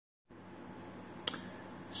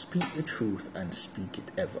Speak the truth and speak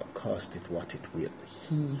it ever, cost it what it will.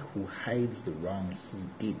 He who hides the wrong he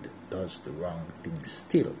did does the wrong thing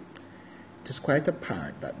still. It is quite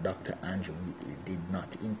apparent that Dr. Andrew Wheatley did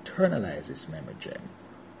not internalize his memory gem,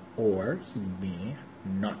 or he may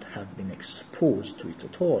not have been exposed to it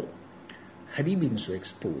at all. Had he been so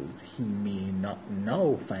exposed, he may not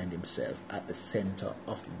now find himself at the center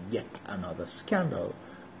of yet another scandal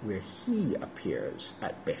where he appears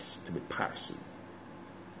at best to be parsy.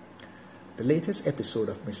 The latest episode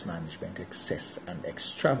of mismanagement, excess, and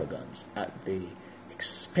extravagance at the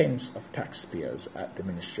expense of taxpayers at the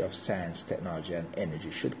Ministry of Science, Technology and Energy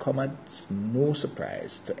should come as no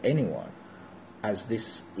surprise to anyone, as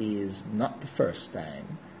this is not the first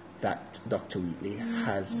time that Dr. Wheatley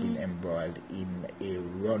has been embroiled in a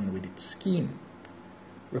run-with-it scheme.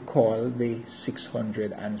 Recall the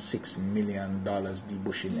 $606 million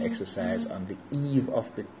debushing exercise on the eve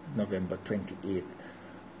of the November 28,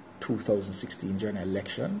 2016 general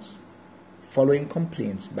elections. Following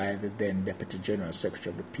complaints by the then Deputy General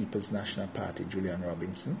Secretary of the People's National Party, Julian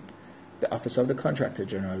Robinson, the Office of the Contractor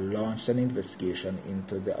General launched an investigation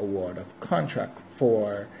into the award of contract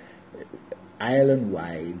for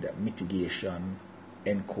island-wide mitigation,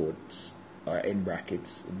 end quotes, or in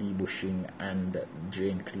brackets, debushing and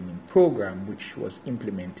drain cleaning program, which was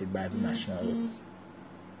implemented by the National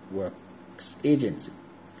Works Agency,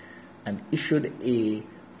 and issued a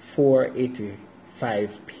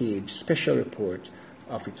 485-page special report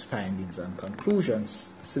of its findings and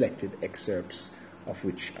conclusions, selected excerpts of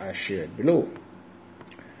which are shared below.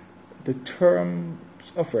 The terms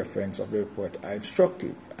of reference of the report are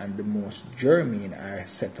instructive, and the most germane are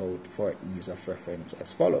set out for ease of reference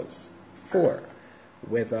as follows. 4.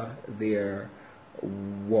 Whether there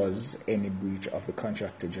was any breach of the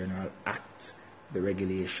Contractor General Act, the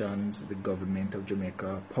regulations, the Government of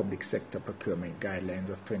Jamaica Public Sector Procurement Guidelines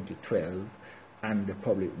of 2012, and the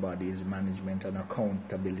Public Bodies Management and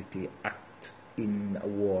Accountability Act in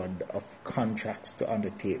award of contracts to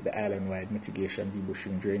undertake the island-wide mitigation,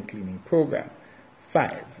 debushing, drain cleaning program.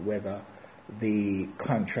 5. Whether the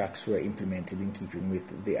contracts were implemented in keeping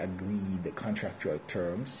with the agreed contractual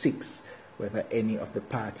terms. 6. Whether any of the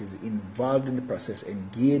parties involved in the process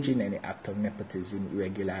engage in any act of nepotism,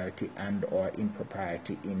 irregularity, and or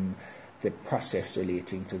impropriety in the process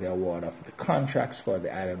relating to the award of the contracts for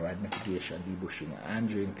the island-wide mitigation, debushing, and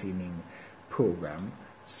drain cleaning program.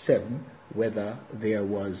 7. Whether there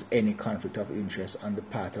was any conflict of interest on the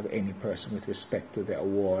part of any person with respect to the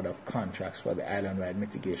award of contracts for the island-wide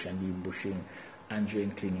mitigation, debushing, and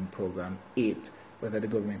drain cleaning program. 8. Whether the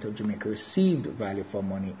government of Jamaica received value for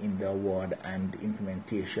money in the award and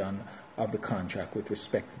implementation of the contract with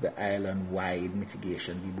respect to the island-wide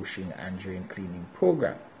mitigation, debushing, and drain cleaning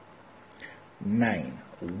program. 9.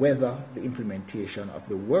 Whether the implementation of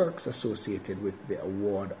the works associated with the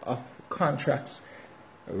award of contracts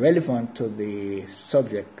relevant to the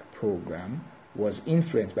subject program was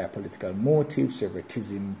influenced by political motives,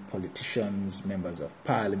 favoritism, politicians, members of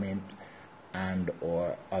parliament, and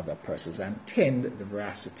or other persons. And 10. The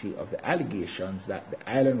veracity of the allegations that the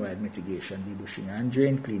island-wide mitigation, debushing, and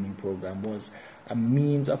drain cleaning program was a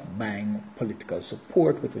means of buying political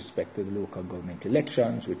support with respect to the local government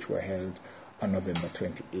elections, which were held on November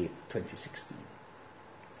 28, 2016.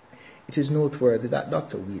 It is noteworthy that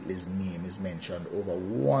Dr. Wheatley's name is mentioned over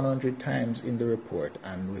 100 times in the report,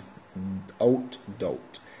 and without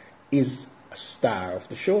doubt is a star of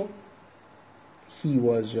the show. He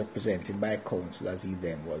was represented by counsel, as he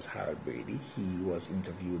then was Harold Brady. He was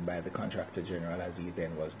interviewed by the Contractor General, as he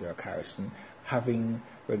then was Dirk Harrison. Having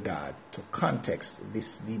regard to context,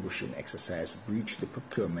 this debushing exercise breached the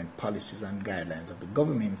procurement policies and guidelines of the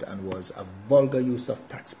government and was a vulgar use of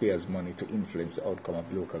taxpayers' money to influence the outcome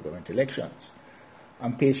of local government elections.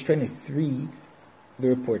 On page 23, the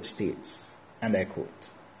report states, and I quote,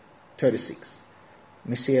 36.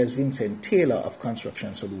 Messrs. Vincent Taylor of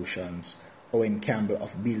Construction Solutions, Owen Campbell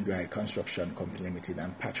of Buildride Construction Company Limited,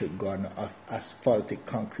 and Patrick Gordon of Asphaltic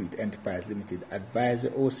Concrete Enterprise Limited advised the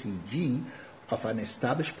OCG of an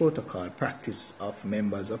established protocol practice of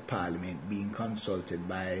members of Parliament being consulted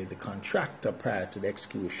by the contractor prior to the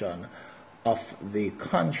execution of the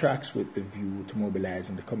contracts with the view to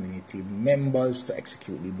mobilizing the community members to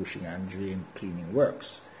execute debushing and drain cleaning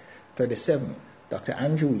works. 37. Dr.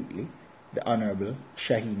 Andrew Wheatley, the Honourable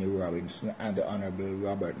Shahini Robinson, and the Honourable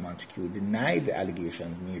Robert Montague denied the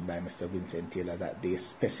allegations made by Mr. Vincent Taylor that they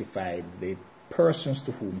specified the persons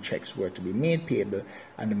to whom checks were to be made payable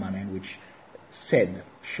and the manner in which said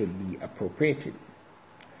should be appropriated.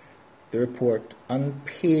 The report on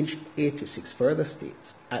page 86 further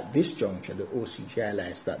states, at this juncture, the OCG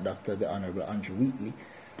highlights that Dr. the Honourable Andrew Wheatley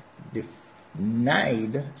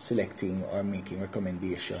denied selecting or making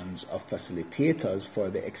recommendations of facilitators for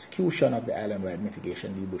the execution of the island-wide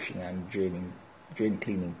mitigation, debushing, and drain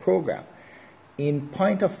cleaning program. In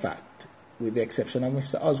point of fact, with the exception of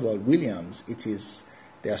Mr. Oswald Williams, it is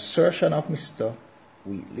the assertion of Mr.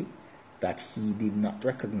 Wheatley that he did not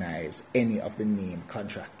recognize any of the named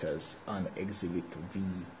contractors on Exhibit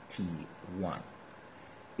VT1.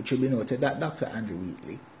 It should be noted that Dr. Andrew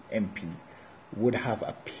Wheatley, MP, would have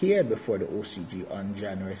appeared before the OCG on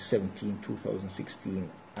January 17, 2016,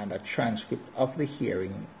 and a transcript of the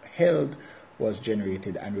hearing held was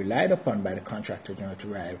generated and relied upon by the Contractor General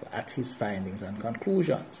to arrive at his findings and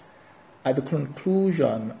conclusions. At the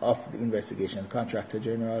conclusion of the investigation, the Contractor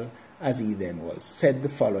General, as he then was, said the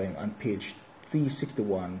following on page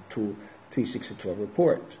 361 to 362 of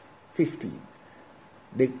report 15.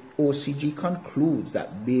 The OCG concludes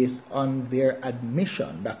that based on their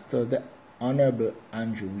admission, the Honorable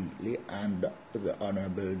Andrew Wheatley and the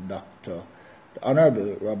Honorable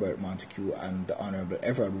Robert Montague and the Honorable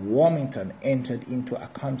Everard Warmington entered into a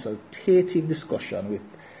consultative discussion with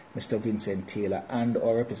Mr. Vincent Taylor and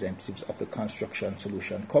or representatives of the Construction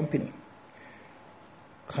Solution Company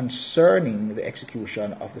concerning the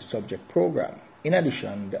execution of the subject program. In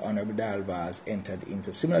addition, the Honorable Darrell Vaz entered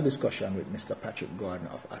into similar discussion with Mr. Patrick Gordon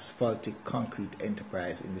of Asphaltic Concrete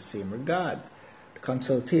Enterprise in the same regard. The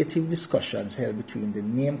consultative discussions held between the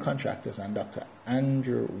named contractors and Dr.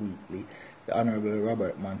 Andrew Wheatley, the Honorable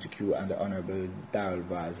Robert Montague, and the Honorable Darrell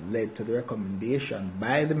Vaz led to the recommendation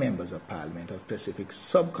by the members of Parliament of specific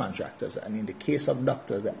subcontractors, and in the case of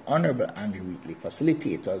the Honorable Andrew Wheatley,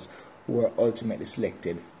 facilitators who were ultimately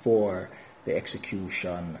selected for the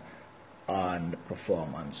execution and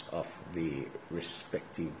performance of the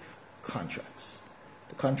respective contracts.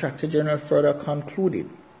 The Contractor General further concluded,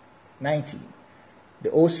 19. The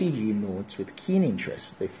OCG notes with keen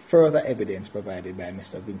interest the further evidence provided by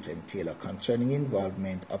Mr. Vincent Taylor concerning the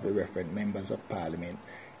involvement of the referent members of Parliament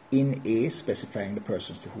in A, specifying the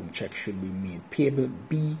persons to whom checks should be made payable,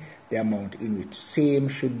 B, the amount in which same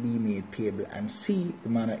should be made payable, and C, the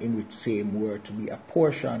manner in which same were to be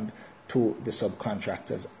apportioned to the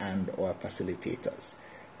subcontractors and or facilitators.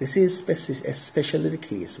 This is especially the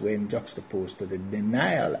case when juxtaposed to the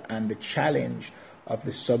denial and the challenge of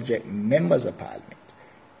the subject members of Parliament.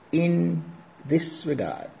 In this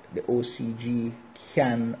regard, the OCG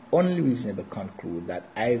can only reasonably conclude that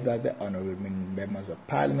either the Honourable Members of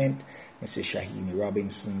Parliament, Mrs. Shahini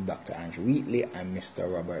Robinson, Dr. Andrew Wheatley, and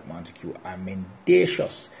Mr. Robert Montague are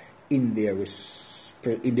mendacious in their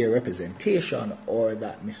representation, or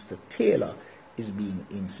that Mr. Taylor is being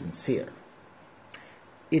insincere.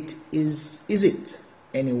 Is it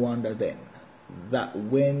any wonder then that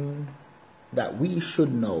we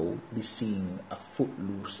should now be seeing a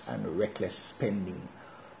footloose and reckless spending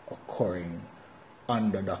occurring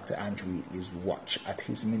under Dr. Andrew Wheatley's watch at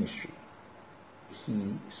his ministry?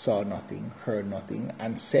 He saw nothing, heard nothing,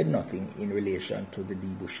 and said nothing in relation to the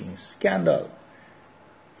debushing scandal.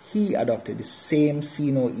 He adopted the same see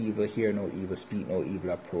no evil, hear no evil, speak no evil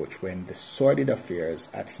approach when the sordid affairs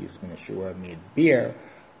at his ministry were made bare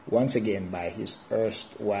once again by his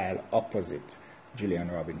erstwhile opposite, Julian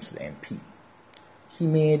Robinson MP. He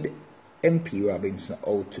made MP Robinson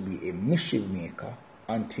out to be a mischief maker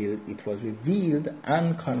until it was revealed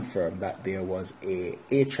and confirmed that there was a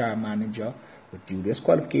HR manager with dubious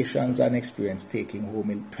qualifications and experience taking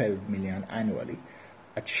home $12 million annually,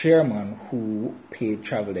 a chairman who paid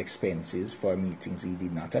travel expenses for meetings he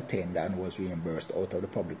did not attend and was reimbursed out of the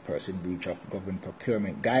public purse in breach of government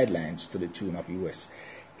procurement guidelines to the tune of US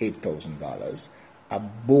 $8,000, a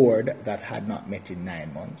board that had not met in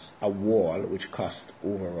 9 months, a wall which cost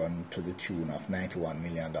overrun to the tune of $91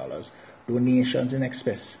 million, donations in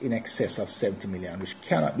excess of $70 million, which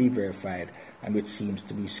cannot be verified and which seems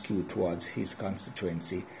to be skewed towards his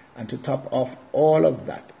constituency, and to top off all of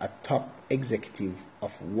that, a top executive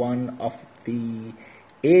of one of the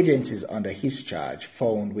agencies under his charge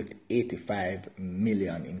found with $85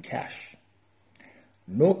 million in cash.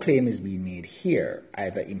 No claim is being made here,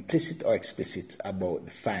 either implicit or explicit, about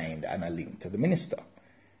the find and a link to the minister.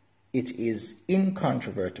 It is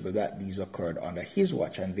incontrovertible that these occurred under his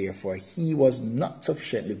watch, and therefore he was not a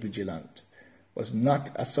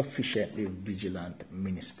sufficiently vigilant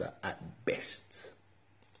minister at best.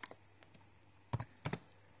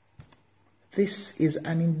 This is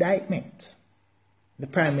an indictment. The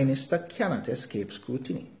Prime Minister cannot escape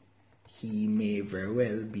scrutiny. He may very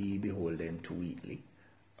well be beholden to Wheatley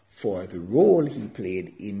for the role he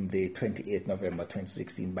played in the 28th November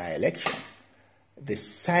 2016 by-election. The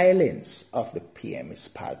silence of the PM is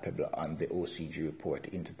palpable on the OCG report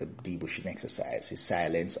into the debushing exercise. His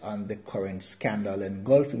silence on the current scandal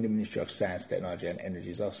engulfing the Ministry of Science, Technology and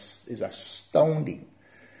Energy is astounding.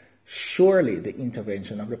 Surely the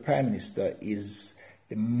intervention of the Prime Minister is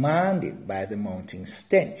demanded by the mounting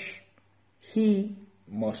stench. He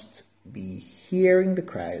must be hearing the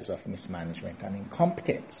cries of mismanagement and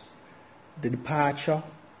incompetence. The departure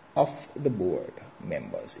of the board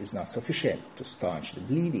members is not sufficient to staunch the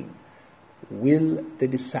bleeding. Will the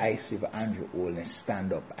decisive Andrew Holness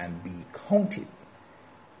stand up and be counted?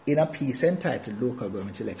 In a piece entitled Local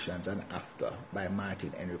Government Elections and After by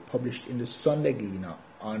Martin Henry, published in the Sunday Gleaner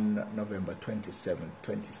on November 27,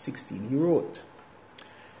 2016, he wrote,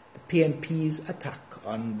 "The PNP's attack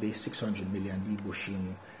on the 600 million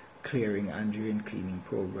debushing, clearing and drain cleaning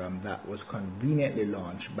program that was conveniently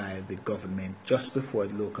launched by the government just before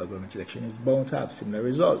the local government election is bound to have similar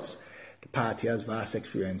results. The party has vast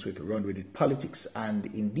experience with run-with-it politics and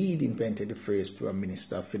indeed invented the phrase through a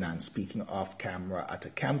Minister of Finance speaking off camera at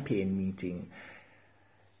a campaign meeting.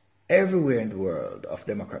 Everywhere in the world of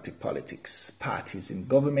democratic politics, parties in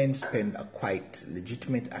government spend on quite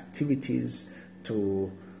legitimate activities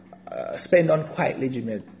to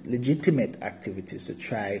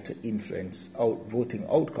try to influence voting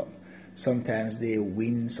outcome. Sometimes they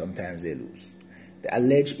win, sometimes they lose. The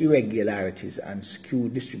alleged irregularities and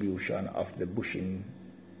skewed distribution of the bush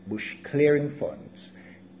clearing funds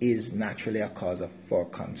is naturally a cause for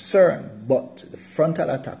concern, but the frontal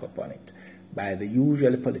attack upon it by the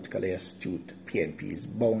usually politically astute PNP is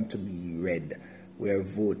bound to be read where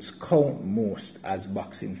votes count most as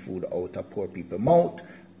boxing food out of poor people's mouth,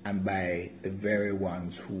 and by the very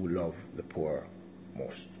ones who love the poor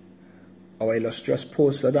most. Our illustrious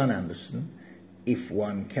pollster Don Anderson, if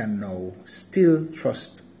one can now still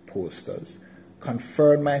trust pollsters,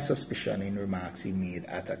 confirmed my suspicion in remarks he made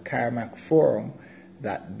at a Carmack forum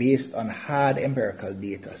that based on hard empirical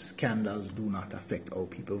data, scandals do not affect how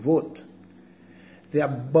people vote. The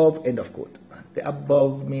above, end of quote. The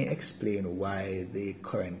above may explain why the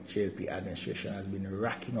current JLP administration has been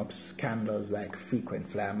racking up scandals like frequent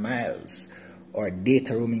flyer miles or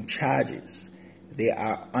data roaming charges. They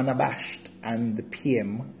are unabashed, and the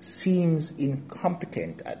PM seems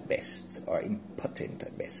incompetent at best, or impotent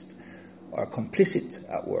at best, or complicit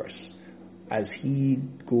at worst, as he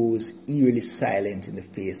goes eerily silent in the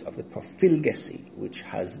face of the profligacy which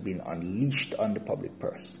has been unleashed on the public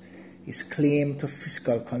purse. His claim to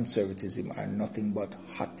fiscal conservatism are nothing but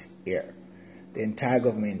hot air. The entire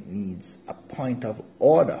government needs a point of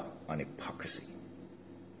order on hypocrisy.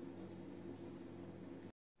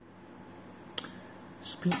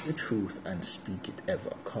 Speak the truth and speak it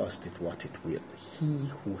ever, cost it what it will. He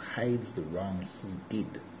who hides the wrong he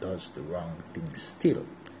did does the wrong thing still.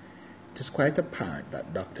 It is quite apparent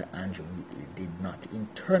that Dr. Andrew Wheatley did not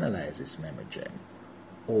internalize his memory gem,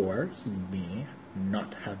 or he may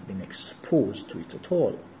not have been exposed to it at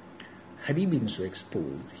all. Had he been so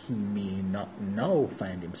exposed, he may not now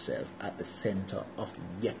find himself at the center of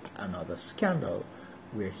yet another scandal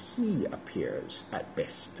where he appears at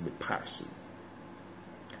best to be parsy.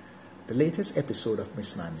 The latest episode of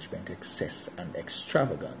mismanagement, excess and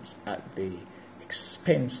extravagance at the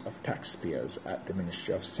expense of taxpayers at the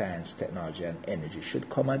Ministry of Science, Technology and Energy should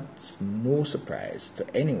come as no surprise to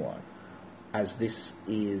anyone, as this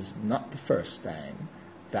is not the first time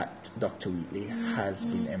that Dr. Wheatley has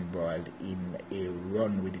been embroiled in a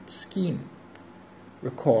run-with-it scheme.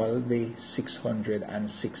 Recall the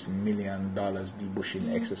 $606 million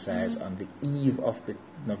debushing exercise on the eve of the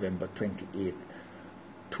November 28,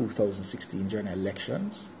 2016 general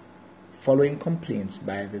elections. Following complaints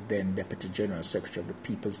by the then Deputy General Secretary of the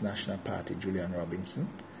People's National Party, Julian Robinson,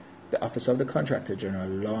 the Office of the Contractor General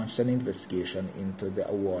launched an investigation into the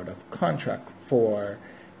award of contract for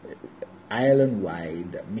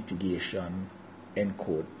island-wide mitigation, end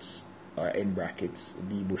quotes, or in brackets,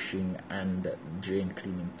 debushing and drain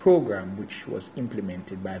cleaning program, which was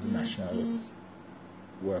implemented by the National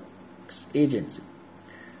Works Agency,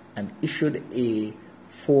 and issued a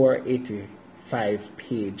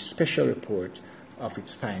 485-page special report of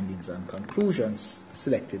its findings and conclusions,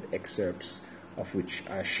 selected excerpts of which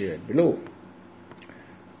are shared below.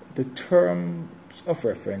 The terms of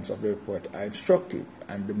reference of the report are instructive,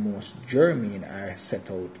 and the most germane are set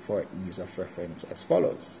out for ease of reference as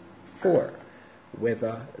follows. 4.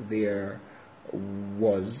 Whether there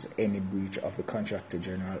was any breach of the Contractor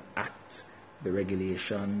General Act, the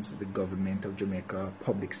regulations, the Government of Jamaica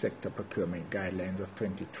Public Sector Procurement Guidelines of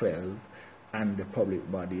 2012, and the Public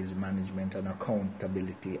Bodies Management and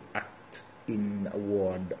Accountability Act in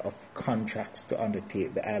award of contracts to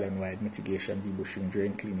undertake the island-wide mitigation, debushing,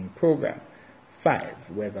 drain cleaning program.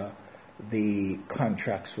 5. Whether the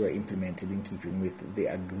contracts were implemented in keeping with the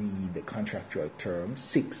agreed contractual terms.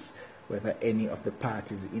 6. Whether any of the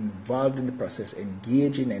parties involved in the process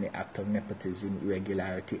engage in any act of nepotism,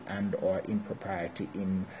 irregularity, and or impropriety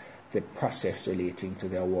in the process relating to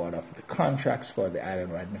the award of the contracts for the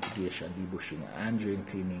island-wide mitigation, debushing, and drain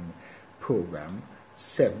cleaning program.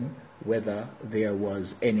 7. Whether there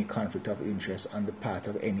was any conflict of interest on the part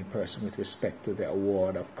of any person with respect to the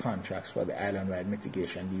award of contracts for the island-wide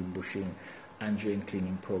mitigation, debushing, and drain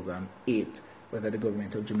cleaning program. 8. Whether the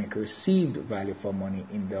government of Jamaica received value for money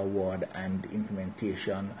in the award and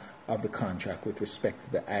implementation of the contract with respect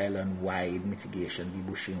to the island-wide mitigation,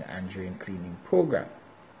 debushing, and drain cleaning program.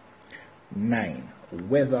 9.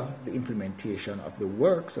 Whether the implementation of the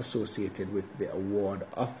works associated with the award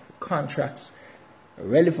of contracts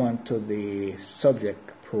relevant to the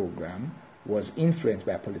subject program was influenced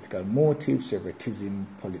by political motives, favoritism,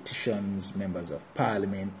 politicians, members of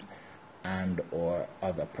parliament, and or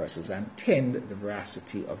other persons. And 10. The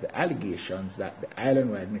veracity of the allegations that the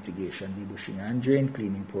island-wide mitigation, debushing, and drain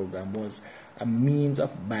cleaning program was a means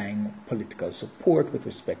of buying political support with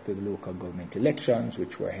respect to the local government elections,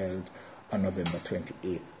 which were held on November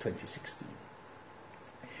 28, 2016.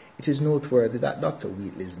 It is noteworthy that Dr.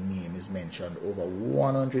 Wheatley's name is mentioned over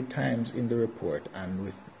 100 times in the report and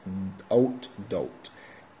without doubt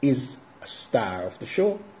is a star of the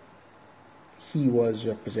show. He was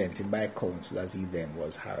represented by counsel as he then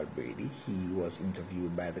was Harold Brady. He was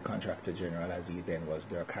interviewed by the Contractor General as he then was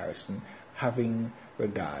Dirk Harrison. Having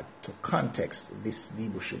regard to context, this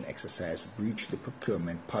debushing exercise breached the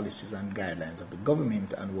procurement policies and guidelines of the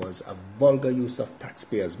government and was a vulgar use of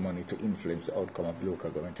taxpayers' money to influence the outcome of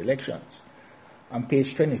local government elections. On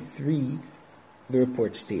page 23, the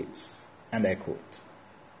report states, and I quote,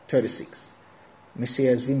 36.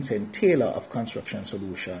 Messrs. Vincent Taylor of Construction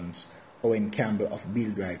Solutions, Owen Campbell of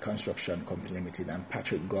Buildride Construction Company Limited, and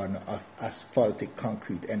Patrick Gordon of Asphaltic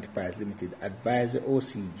Concrete Enterprise Limited advised the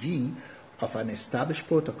OCG of an established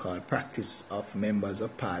protocol practice of members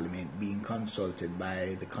of Parliament being consulted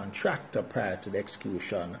by the contractor prior to the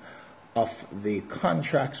execution of the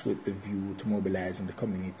contracts with the view to mobilizing the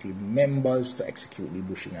community members to execute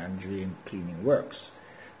debushing and drain cleaning works.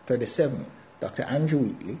 37. Dr. Andrew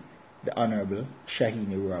Wheatley, the Honourable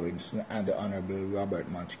Shahini Robinson, and the Honourable Robert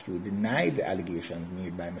Montague denied the allegations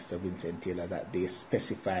made by Mr. Vincent Taylor that they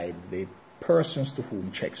specified the persons to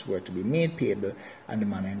whom checks were to be made payable and the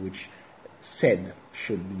manner in which said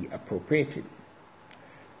should be appropriated.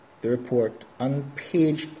 The report on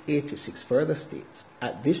page 86 further states,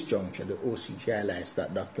 at this juncture, the OCG highlights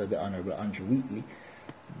that the Honourable Andrew Wheatley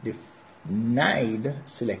denied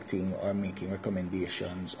selecting or making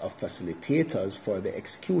recommendations of facilitators for the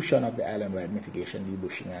execution of the island-wide mitigation,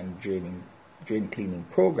 debushing, and drain cleaning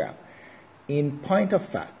program. In point of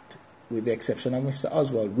fact, with the exception of Mr.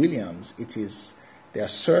 Oswald Williams, it is the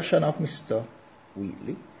assertion of Mr.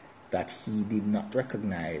 Wheatley that he did not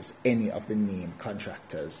recognize any of the named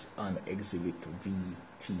contractors on Exhibit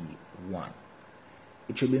VT1.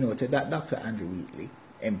 It should be noted that Dr. Andrew Wheatley,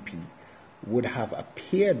 MP, would have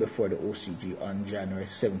appeared before the OCG on January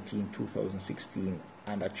 17, 2016,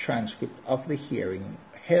 and a transcript of the hearing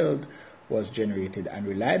held was generated and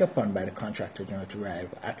relied upon by the Contractor General to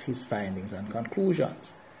arrive at his findings and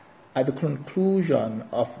conclusions. At the conclusion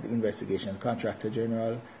of the investigation, Contractor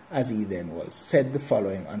General, as he then was, said the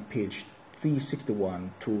following on page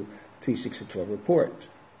 361 to 362 of report.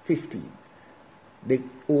 15. The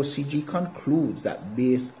OCG concludes that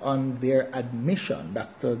based on their admission,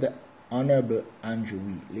 the Honourable Andrew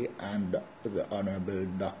Wheatley and the Honourable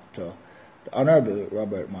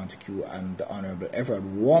Robert Montague and the Honourable Everard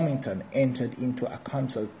Warmington entered into a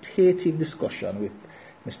consultative discussion with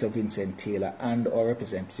Mr. Vincent Taylor and or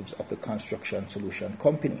representatives of the Construction Solution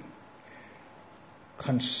Company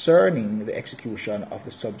concerning the execution of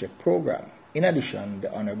the subject program. In addition,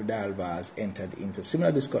 the Honourable Darrell Vaz entered into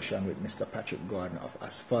similar discussion with Mr. Patrick Gordon of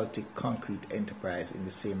Asphaltic Concrete Enterprise in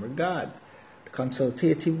the same regard. The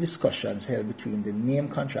consultative discussions held between the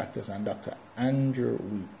named contractors and Dr. Andrew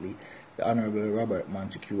Wheatley, the Honourable Robert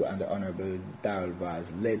Montague, and the Honourable Darrell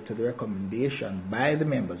Vaz led to the recommendation by the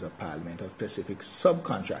members of Parliament of specific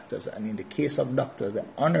subcontractors, and in the case of the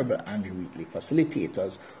Honourable Andrew Wheatley,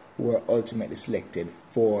 facilitators who were ultimately selected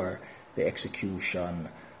for the execution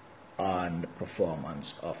and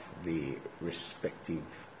performance of the respective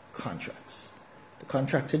contracts. The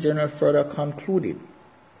Contractor General further concluded,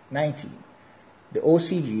 19. The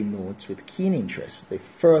OCG notes with keen interest the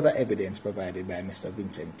further evidence provided by Mr.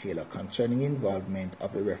 Vincent Taylor concerning involvement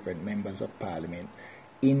of the referent members of Parliament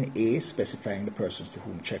in A, specifying the persons to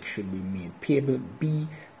whom checks should be made payable, B,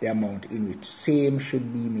 the amount in which same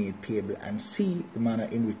should be made payable, and C, the manner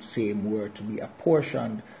in which same were to be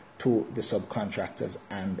apportioned to the subcontractors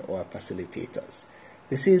and or facilitators.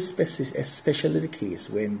 This is especially the case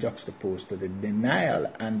when juxtaposed to the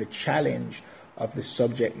denial and the challenge of the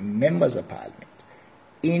subject members of Parliament.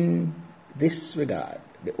 In this regard,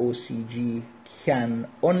 the OCG can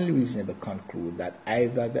only reasonably conclude that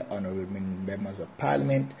either the Honourable Members of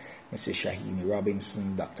Parliament, Mrs. Shahini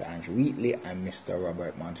Robinson, Dr. Andrew Wheatley, and Mr.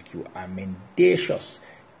 Robert Montague are mendacious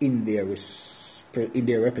in their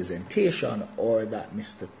representation, or that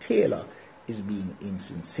Mr. Taylor is being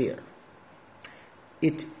insincere.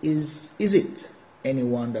 Is it any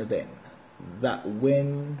wonder then that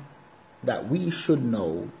we should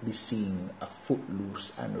now be seeing a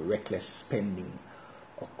footloose and reckless spending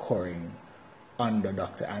occurring under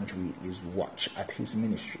Dr. Andrew Wheatley's watch at his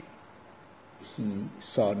ministry? He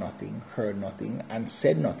saw nothing, heard nothing, and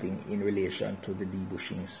said nothing in relation to the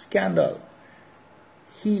debushing scandal.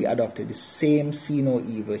 He adopted the same see no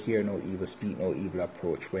evil, hear no evil, speak no evil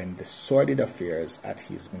approach when the sordid affairs at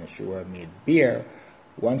his ministry were made bare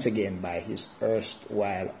once again by his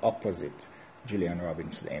erstwhile opposite, Julian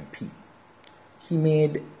Robinson MP. He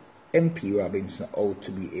made MP Robinson out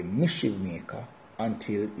to be a mischief maker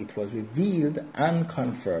until it was revealed and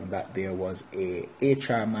confirmed that there was a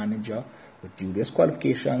HR manager with dubious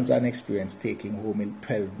qualifications and experience taking home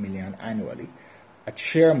 $12 million annually, a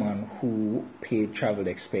chairman who paid travel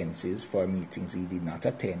expenses for meetings he did not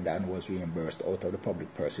attend and was reimbursed out of the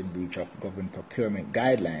public purse in breach of government procurement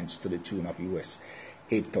guidelines to the tune of US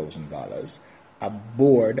 $8,000, a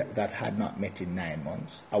board that had not met in 9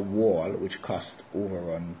 months, a wall which cost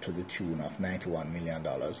overrun to the tune of $91 million,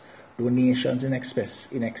 donations in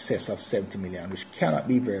excess of $70 million, which cannot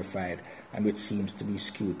be verified and which seems to be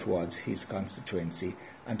skewed towards his constituency,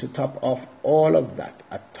 and to top off all of that,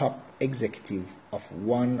 a top executive of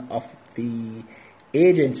one of the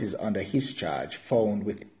agencies under his charge found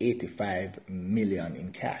with $85 million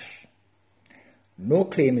in cash. No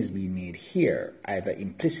claim is being made here, either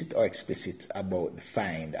implicit or explicit, about the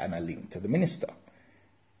find and a link to the minister.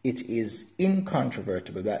 It is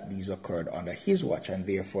incontrovertible that these occurred under his watch, and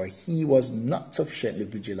therefore he was not a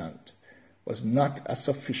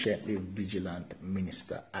sufficiently vigilant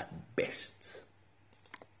minister at best.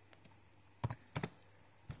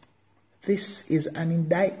 This is an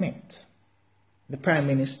indictment. The Prime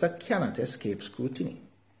Minister cannot escape scrutiny.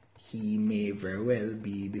 He may very well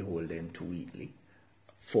be beholden to Wheatley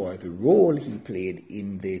for the role he played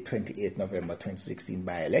in the 28th November 2016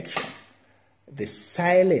 by-election. The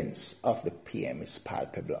silence of the PM is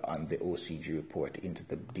palpable on the OCG report into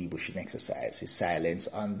the debushing exercise. His silence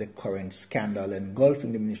on the current scandal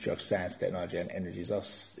engulfing the Ministry of Science, Technology and Energy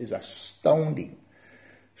is astounding.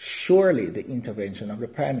 Surely the intervention of the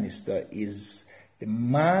Prime Minister is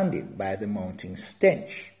demanded by the mounting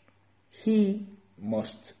stench. He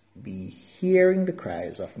must be hearing the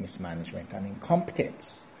cries of mismanagement and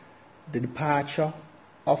incompetence. The departure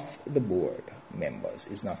of the board members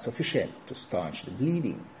is not sufficient to staunch the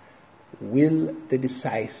bleeding. Will the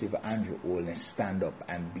decisive Andrew Holness stand up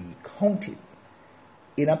and be counted?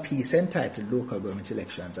 In a piece entitled Local Government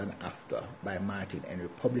Elections and After by Martin Henry,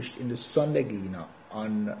 published in the Sunday Gleaner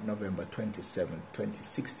on November 27,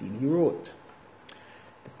 2016, he wrote,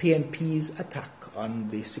 "The PNP's attack on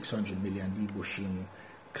the $600 million debushing,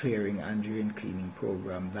 clearing and drain cleaning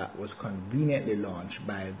program that was conveniently launched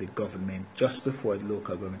by the government just before the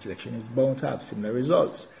local government election is bound to have similar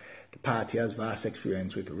results. The party has vast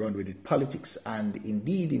experience with run-with-it politics and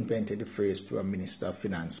indeed invented the phrase through a Minister of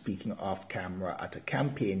Finance speaking off camera at a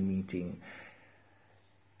campaign meeting.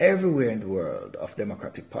 Everywhere in the world of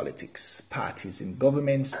democratic politics, parties in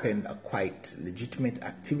government spend on quite legitimate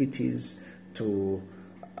activities to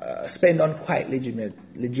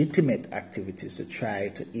try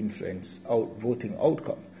to influence voting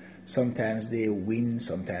outcome. Sometimes they win,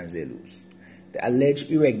 sometimes they lose. The alleged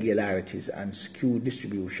irregularities and skewed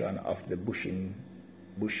distribution of the bush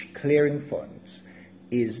clearing funds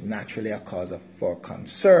is naturally a cause for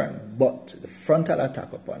concern, but the frontal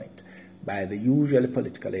attack upon it by the usually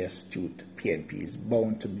politically astute PNP is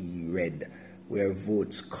bound to be read where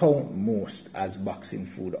votes count most as boxing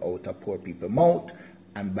food out of poor people's mouth,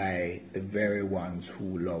 and by the very ones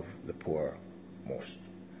who love the poor most.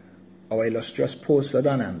 Our illustrious pollster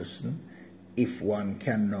Don Anderson, if one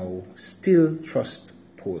can now still trust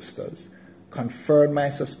pollsters, confirmed my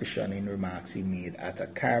suspicion in remarks he made at a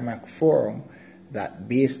Carmack forum that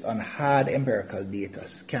based on hard empirical data,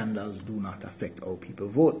 scandals do not affect how people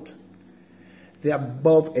vote. The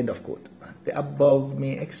above, end of quote. The above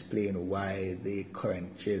may explain why the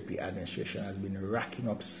current JLP administration has been racking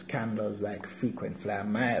up scandals like frequent flyer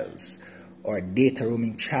miles or data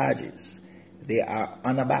roaming charges. They are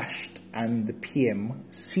unabashed, and the PM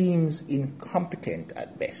seems incompetent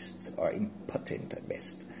at best, or impotent at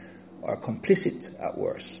best, or complicit at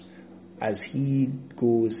worst, as he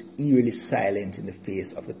goes eerily silent in the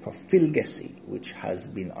face of the profligacy which has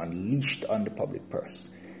been unleashed on the public purse.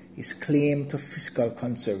 His claim to fiscal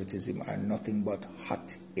conservatism are nothing but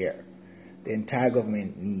hot air. The entire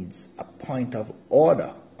government needs a point of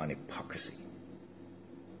order on hypocrisy.